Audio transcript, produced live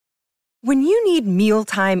When you need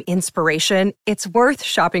mealtime inspiration, it's worth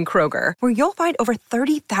shopping Kroger, where you'll find over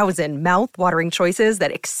 30,000 mouth-watering choices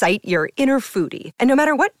that excite your inner foodie. And no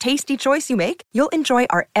matter what tasty choice you make, you'll enjoy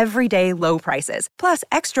our everyday low prices, plus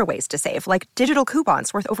extra ways to save, like digital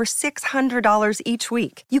coupons worth over $600 each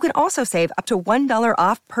week. You can also save up to $1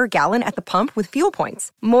 off per gallon at the pump with fuel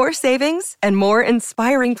points. More savings and more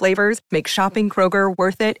inspiring flavors make shopping Kroger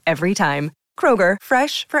worth it every time. Kroger,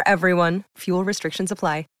 fresh for everyone. Fuel restrictions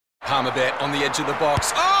apply. Palmerbet on the edge of the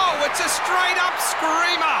box. Oh, it's a straight-up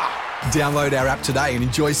screamer! Download our app today and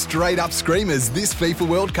enjoy straight-up screamers this FIFA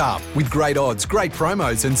World Cup with great odds, great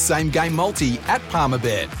promos and same-game multi at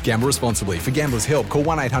Palmerbet. Gamble responsibly. For Gamblers' Help, call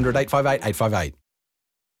 1-800-858-858.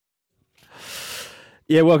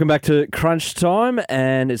 Yeah, welcome back to Crunch Time,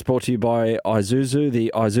 and it's brought to you by Isuzu.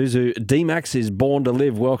 The Isuzu D-Max is born to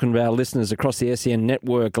live. Welcome to our listeners across the SEN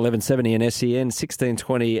network, 1170 and SEN,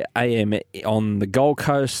 1620 AM on the Gold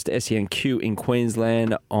Coast, SENQ in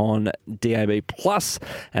Queensland on DAB+,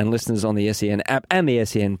 and listeners on the SEN app and the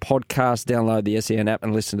SEN podcast. Download the SEN app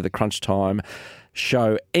and listen to the Crunch Time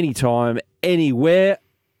show anytime, anywhere.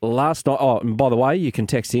 Last night, and by the way, you can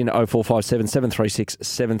text in 0457 736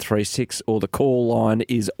 736, or the call line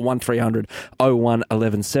is 1300 01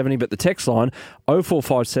 1170. But the text line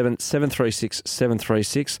 0457 736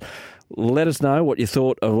 736. Let us know what you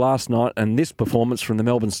thought of last night and this performance from the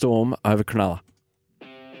Melbourne Storm over Cronulla.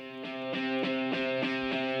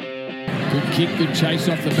 Good kick, good chase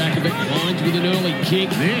off the back of it. Hines with an early kick.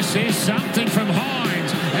 This is something from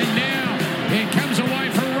Hines, and now it comes away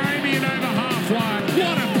from Ramey and over halfway.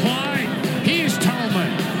 What a play! Here's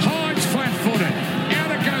Tolman. Hines flat-footed.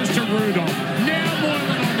 Out it goes to Rudolph. Now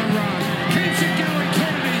Moylan on the run. Keeps it going,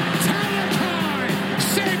 Kennedy. Talakai.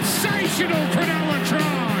 Sensational Cronulla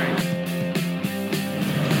try.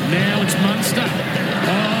 Now it's Munster.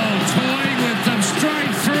 Oh, toying with them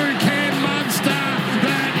straight through. Cam Munster.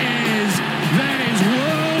 That is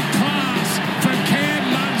world class for Cam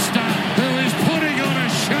Munster, who is putting on a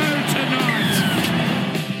show tonight.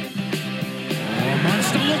 Oh,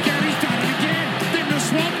 Munster, look out, he's done it again. Then the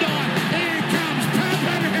swan dive. Here comes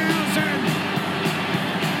Pappenhausen.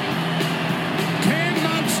 Cam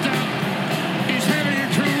Munster is having a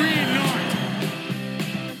career night.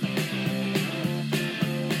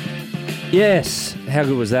 Yes, how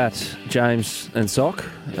good was that, James and Sock?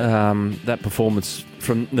 That performance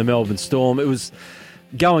from the Melbourne Storm. It was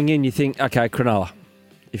going in, you think, okay, Cronulla,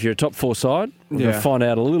 if you're a top four side, we're going to find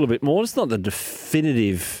out a little bit more. It's not the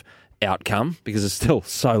definitive outcome because there's still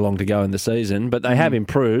so long to go in the season, but they have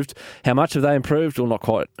improved. How much have they improved? Well, not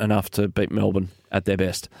quite enough to beat Melbourne at their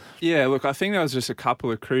best. Yeah, look, I think there was just a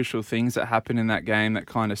couple of crucial things that happened in that game that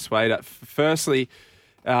kind of swayed it. Firstly,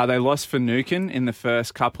 they lost Finucane in the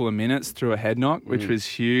first couple of minutes through a head knock, which was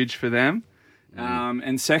huge for them.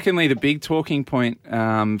 And secondly, the big talking point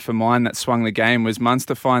for mine that swung the game was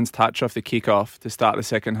Munster finds touch off the kickoff to start the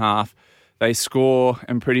second half. They score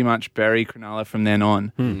and pretty much bury Cronulla from then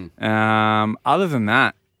on. Other than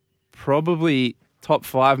that, probably top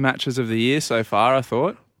 5 matches of the year so far, I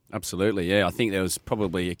thought. Absolutely, yeah. I think there was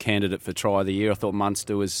probably a candidate for try of the year. I thought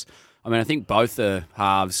Munster was... I think both the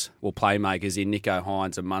halves, playmakers in Nicho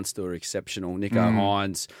Hines and Munster were exceptional. Nicho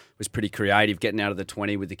Hines was pretty creative, getting out of the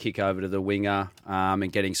 20 with the kick over to the winger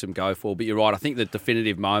and getting some go for. But you're right, I think the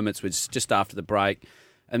definitive moments was just after the break.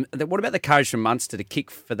 And what about the courage from Munster to kick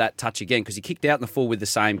for that touch again? Because he kicked out in the full with the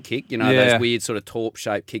same kick. Those weird sort of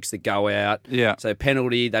torp-shaped kicks that go out. Yeah. So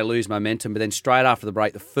penalty, they lose momentum. But then straight after the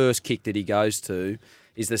break, the first kick that he goes to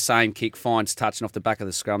is the same kick, finds touch, and off the back of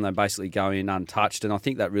the scrum, they basically go in untouched. And I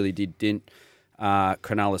think that really did dent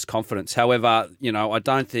Cronulla's confidence. However, I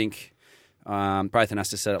don't think Braithen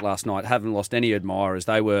Astor said it last night. Haven't lost any admirers.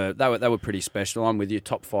 They were pretty special. I'm with you.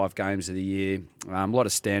 Top 5 games of the year. A lot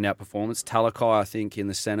of standout performance. Talakai, I think, in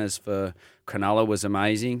the centres for Cronulla was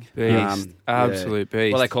amazing. Beast. Absolute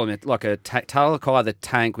beast. Well, they call him like a Talakai the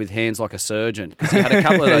tank with hands like a surgeon, because he had a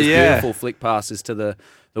couple of those beautiful flick passes to the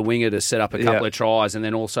winger to set up a couple of tries, and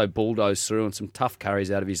then also bulldoze through and some tough carries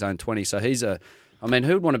out of his own 20. So he's who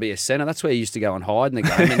would want to be a centre? That's where he used to go and hide in the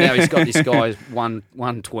game. And now he's got this guy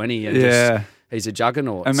 120 and he's a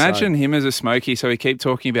juggernaut. Imagine him as a smoky. So we keep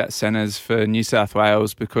talking about centres for New South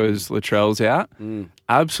Wales because Latrell's out.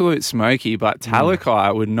 Absolute smoky, but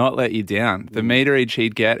Talakai would not let you down. The meterage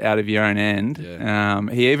he'd get out of your own end.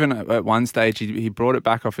 He even, at one stage, he brought it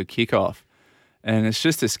back off a kickoff. And it's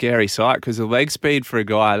just a scary sight because the leg speed for a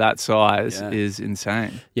guy that size is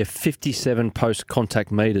insane. 57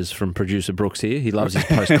 post-contact metres from producer Brooks here. He loves his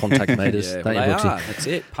post-contact metres. They are. That's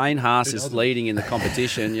it. Payne Haas is leading in the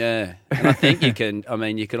competition, And I think you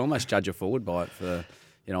can almost judge a forward by it for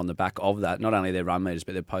on the back of that, not only their run meters,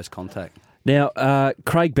 but their post-contact. Now,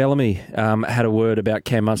 Craig Bellamy had a word about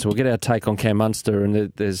Cam Munster. We'll get our take on Cam Munster,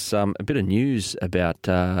 and there's a bit of news about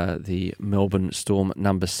the Melbourne Storm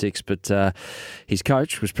number 6, but his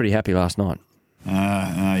coach was pretty happy last night. You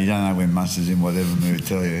don't know when Munster's in whatever mood.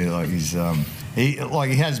 Tell you, like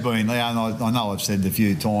he has been. I know I've said it a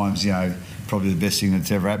few times. Probably the best thing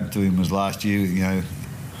that's ever happened to him was last year.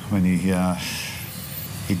 When he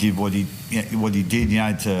did what he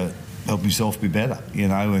did. To help himself be better.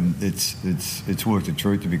 And it's worked a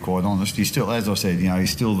treat, to be quite honest. He's still, as I said, he's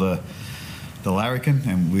still the larrikin,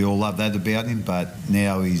 and we all love that about him. But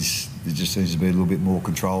now there just seems to be a little bit more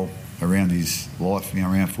control around his life,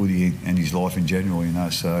 around footy and his life in general,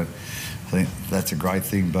 So I think that's a great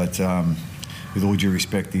thing. But with all due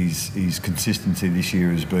respect, his consistency this year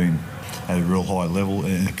has been at a real high level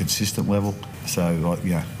and a consistent level. So, like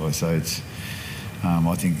I say, it's.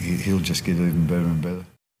 I think he'll just get even better and better.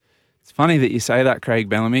 It's funny that you say that, Craig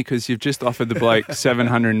Bellamy, because you've just offered the bloke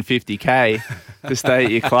 $750K to stay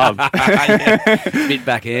at your club. Bit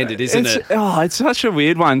backhanded, isn't it? Oh, it's such a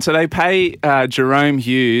weird one. So they pay Jerome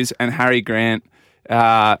Hughes and Harry Grant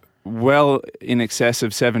well in excess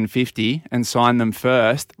of $750 and sign them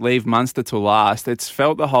first, leave Munster to last. It's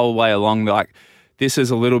felt the whole way along like this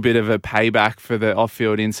is a little bit of a payback for the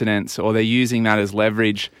off-field incidents, or they're using that as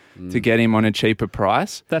leverage to get him on a cheaper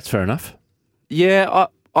price. That's fair enough. Yeah,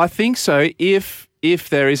 I think so. If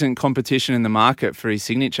there isn't competition in the market for his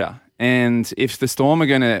signature, and if the Storm are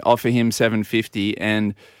going to offer him $750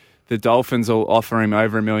 and the Dolphins will offer him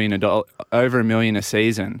over $1 million a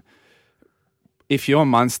season, if you're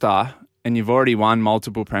Munster and you've already won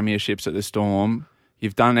multiple premierships at the Storm,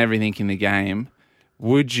 you've done everything in the game,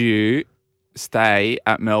 would you stay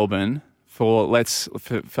at Melbourne for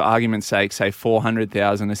argument's sake, say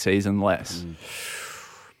 $400,000 a season less?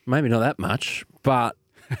 Maybe not that much, but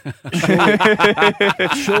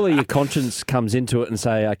surely your conscience comes into it and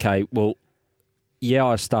say, okay, well, yeah,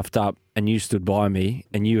 I stuffed up and you stood by me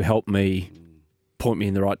and you helped me point me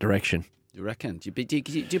in the right direction. You reckon? Do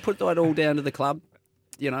you put that all down to the club?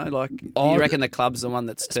 Do you reckon the club's the one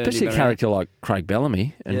that's turned especially him a character like Craig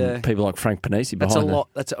Bellamy and people like Frank Panisi behind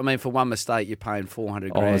That's a lot. For one mistake, you're paying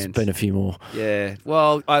 $400,000. Oh, there's been a few more. Yeah.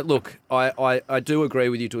 Well, I do agree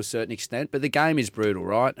with you to a certain extent, but the game is brutal,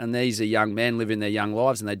 right? And these are young men living their young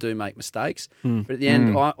lives, and they do make mistakes. But at the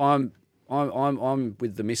end, I'm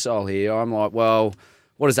with the missile here. I'm like, well,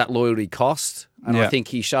 what does that loyalty cost? And I think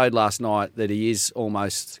he showed last night that he is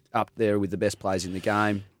almost up there with the best players in the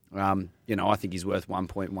game. I think he's worth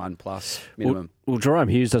 1.1 plus minimum. Well, Jerome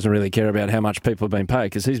Hughes doesn't really care about how much people have been paid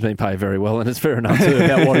because he's been paid very well, and it's fair enough too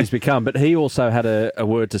about what he's become. But he also had a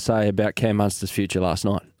word to say about Cam Munster's future last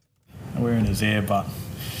night. We're in his ear, but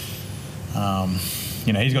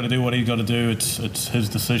he's got to do what he's got to do. It's his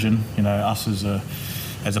decision. Us as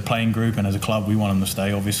a playing group and as a club, we want him to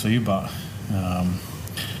stay, obviously. But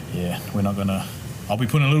we're not going to. I'll be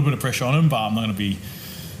putting a little bit of pressure on him, but I'm not going to be.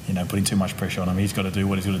 Putting too much pressure on him. He's got to do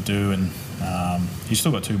what he's got to do, and he's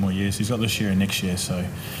still got 2 more years. He's got this year and next year, so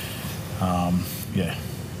I'm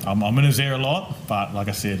in his ear a lot. But like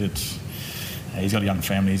I said, he's got a young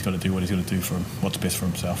family. He's got to do what he's got to do for what's best for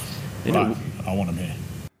himself. I want him here.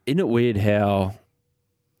 Isn't it weird how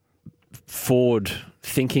forward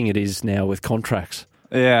thinking it is now with contracts?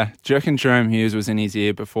 Yeah. Do you reckon Jerome Hughes was in his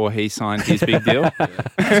ear before he signed his big deal?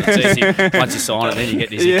 It's easy. Once you sign it, then you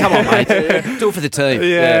get in his ear. Come on, mate. Do it for the team.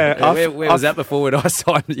 Yeah. Where was that before when I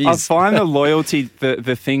signed his? I find the loyalty,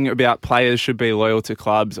 the thing about players should be loyal to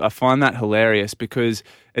clubs, I find that hilarious because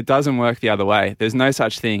it doesn't work the other way. There's no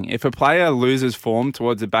such thing. If a player loses form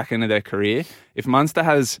towards the back end of their career, if Munster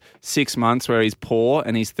has 6 months where he's poor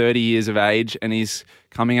and he's 30 years of age and he's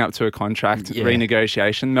coming up to a contract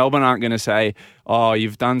renegotiation, Melbourne aren't going to say, oh,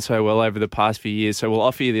 you've done so well over the past few years, so we'll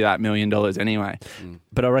offer you that $1 million anyway.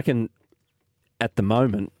 But I reckon at the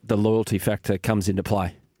moment, the loyalty factor comes into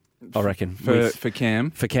play. I reckon. For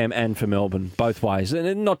Cam? For Cam and for Melbourne, both ways.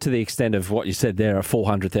 And not to the extent of what you said there, a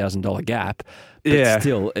 $400,000 gap. But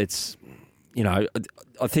still, it's,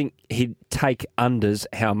 I think he'd take unders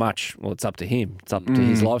how much. Well, it's up to him. It's up to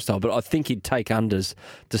his lifestyle. But I think he'd take unders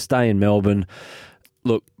to stay in Melbourne.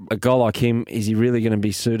 Look, a guy like him, is he really going to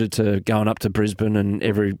be suited to going up to Brisbane and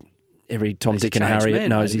every Tom, Dick and Harry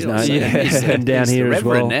knows his name? Yeah. And down here as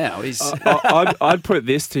well. Now. I'd put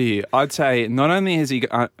this to you. I'd say not only is he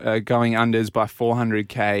going unders by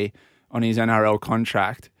 $400K on his NRL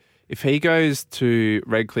contract, if he goes to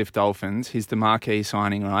Redcliffe Dolphins, he's the marquee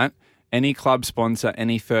signing, right? Any club sponsor,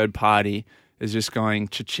 any third party is just going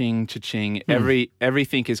cha-ching, cha-ching.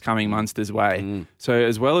 Everything is coming Munster's way. So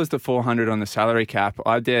as well as the $400 on the salary cap,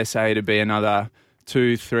 I dare say it'd be another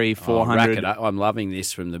 2, 3, Oh, 400. rack it up. I'm loving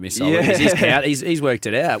this from the missile. Yeah. He's worked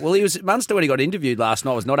it out. Well, Munster, when he got interviewed last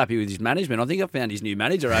night, was not happy with his management. I think I found his new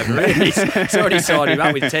manager over here. He's already signed him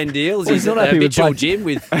up with 10 deals. Well, he's not happy with Mitchell both. Jim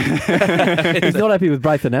with... He's not happy with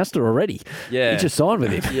Braithen Astor already. Yeah. He just signed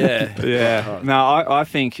with him. Yeah. Yeah. No, I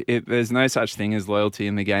think there's no such thing as loyalty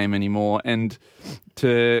in the game anymore. And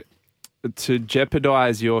to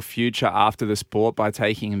jeopardise your future after the sport by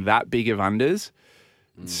taking that big of unders,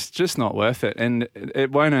 it's just not worth it. And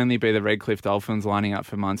it won't only be the Redcliffe Dolphins lining up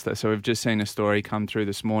for Munster. So we've just seen a story come through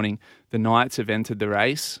this morning. The Knights have entered the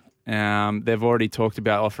race. They've already talked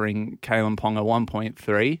about offering Kalen Ponga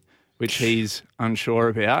 1.3, which he's unsure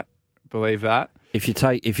about. Believe that. If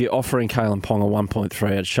you're offering Kalen Ponga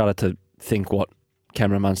 1.3, I'd shudder to think what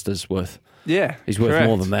Cameron Munster's worth. Yeah. He's worth correct.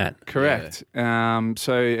 more than that. Correct.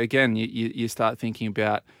 So again, you start thinking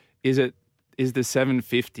about, is the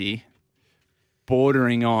 750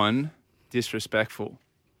 bordering on disrespectful?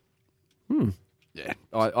 Yeah,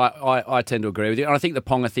 I tend to agree with you. And I think the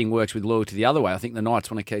Ponga thing works with loyalty the other way. I think the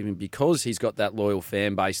Knights want to keep him because he's got that loyal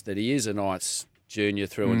fan base that he is a Knights junior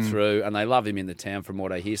through and through, and they love him in the town from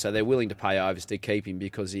what I hear. So they're willing to pay overs to keep him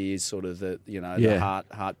because he is sort of the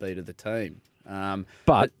heartbeat of the team.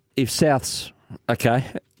 But if South's, okay,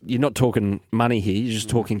 you're not talking money here, you're just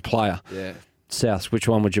talking player. Yeah. Souths, which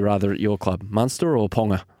one would you rather at your club, Munster or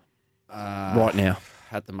Ponga right now?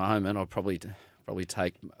 At the moment, I'll probably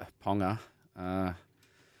take Ponga.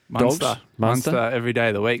 Munster every day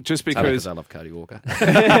of the week, just because I love Cody Walker.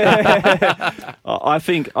 I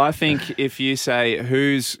think if you say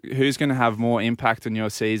who's going to have more impact on your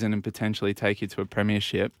season and potentially take you to a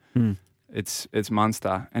premiership, it's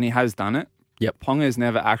Munster, and he has done it. Yep. Ponga's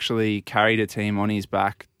never actually carried a team on his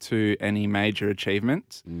back to any major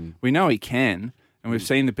achievements. We know he can, and we've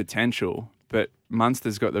seen the potential, but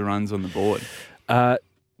Munster's got the runs on the board.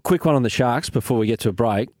 Quick one on the Sharks before we get to a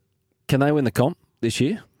break. Can they win the comp this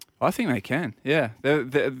year? I think they can, yeah.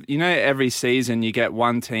 Every season you get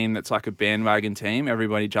one team that's like a bandwagon team.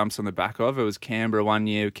 Everybody jumps on the back of. It was Canberra one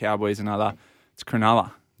year, Cowboys another. It's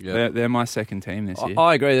Cronulla. Yeah. They're my second team this year.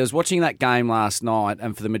 I agree. I was watching that game last night,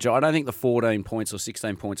 and for the majority, I don't think the 14 points or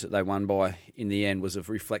 16 points that they won by in the end was a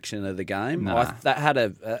reflection of the game. Nah. That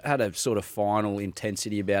had a sort of final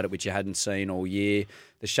intensity about it, which you hadn't seen all year.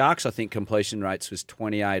 The Sharks, I think, completion rates was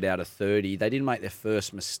 28 out of 30. They didn't make their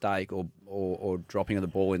first mistake or dropping of the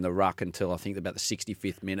ball in the ruck until I think about the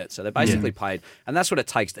 65th minute. So they basically played, and that's what it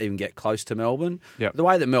takes to even get close to Melbourne. Yep. The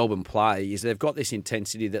way that Melbourne play is they've got this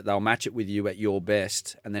intensity that they'll match it with you at your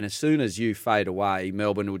best, and then as soon as you fade away,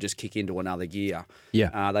 Melbourne will just kick into another gear.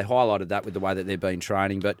 Yeah. They highlighted that with the way that they've been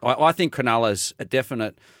training. But I think Cronulla's a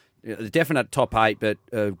definite top 8, but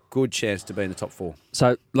a good chance to be in the top 4.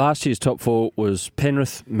 So last year's top 4 was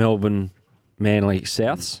Penrith, Melbourne, Manly,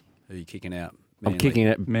 Souths. Who are you kicking out? I'm kicking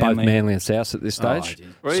out both Manly. Manly and Souths at this stage.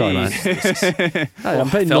 Oh, Sorry, mate. Hey, I'm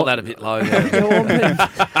being Felt that a bit low. I'm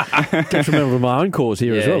being detrimental to my own cause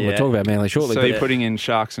here as well. We'll talk about Manly shortly. So but you're putting in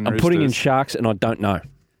Sharks and I'm Roosters. putting in Sharks, and I don't know.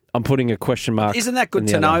 I'm putting a question mark. Isn't that in good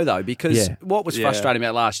the to other. know, though? Because what was Yeah. frustrating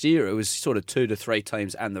about last year, it was sort of 2 to 3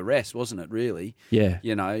 teams and the rest, wasn't it, really? Yeah.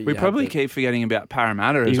 You know, We probably keep forgetting about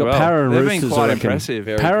Parramatta You've as got well. Para and They've Roosters, been quite I reckon. impressive.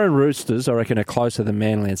 Para and Roosters, I reckon, are closer than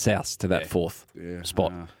Manly and Souths to that fourth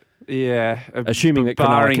spot. Yeah. Assuming that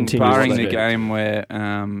Cronulla continues barring like the that. game where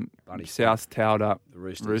South towed up The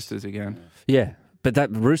Roosters. Roosters again. Yeah, but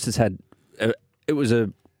that Roosters had it was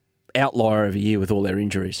a outlier of a year with all their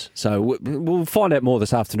injuries. So we'll find out more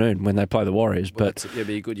this afternoon when they play the Warriors. Well, But it'll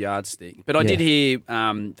be a good yardstick. But I did hear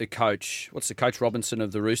the coach, Coach Robinson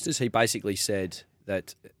of the Roosters? He basically said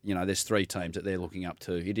that, there's 3 teams that they're looking up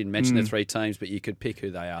to. He didn't mention the 3 teams, but you could pick who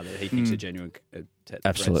they are that he thinks are genuine threats.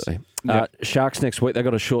 absolutely. Yep. Sharks next week, they've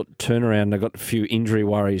got a short turnaround. They've got a few injury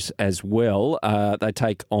worries as well. They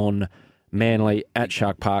take on Manly at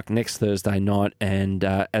Shark Park next Thursday night. And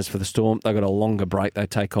as for the Storm, they've got a longer break. They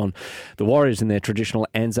take on the Warriors in their traditional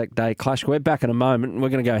Anzac Day clash. We're back in a moment. We're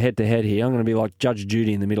going to go head-to-head here. I'm going to be like Judge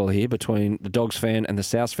Judy in the middle here between the Dogs fan and the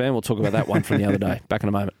Souths fan. We'll talk about that one from the other day. Back in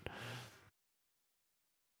a moment.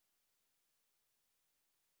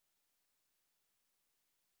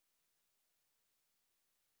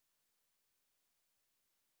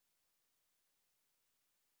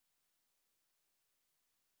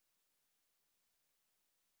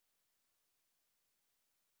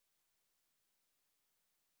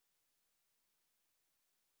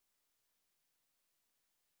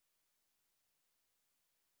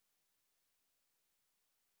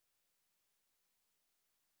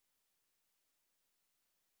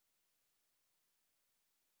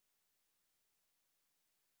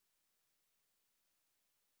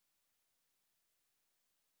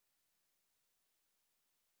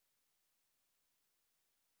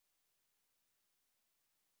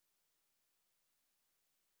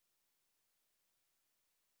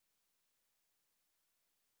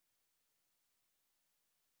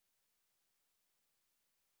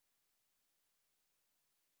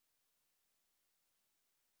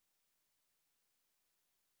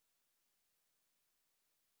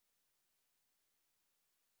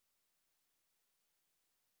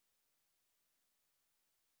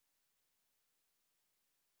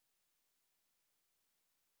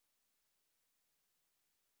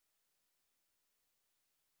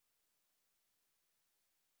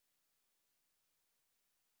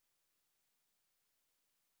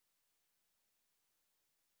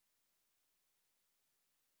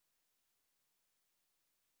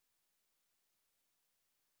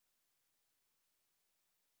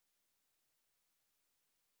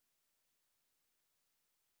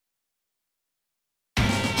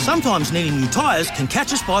 Sometimes needing new tyres can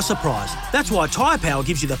catch us by surprise. That's why Tyre Power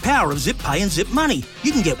gives you the power of Zip Pay and Zip Money.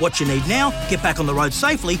 You can get what you need now, get back on the road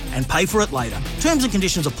safely and pay for it later. Terms and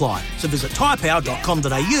conditions apply. So visit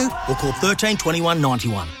tyrepower.com.au or call 13 21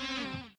 91.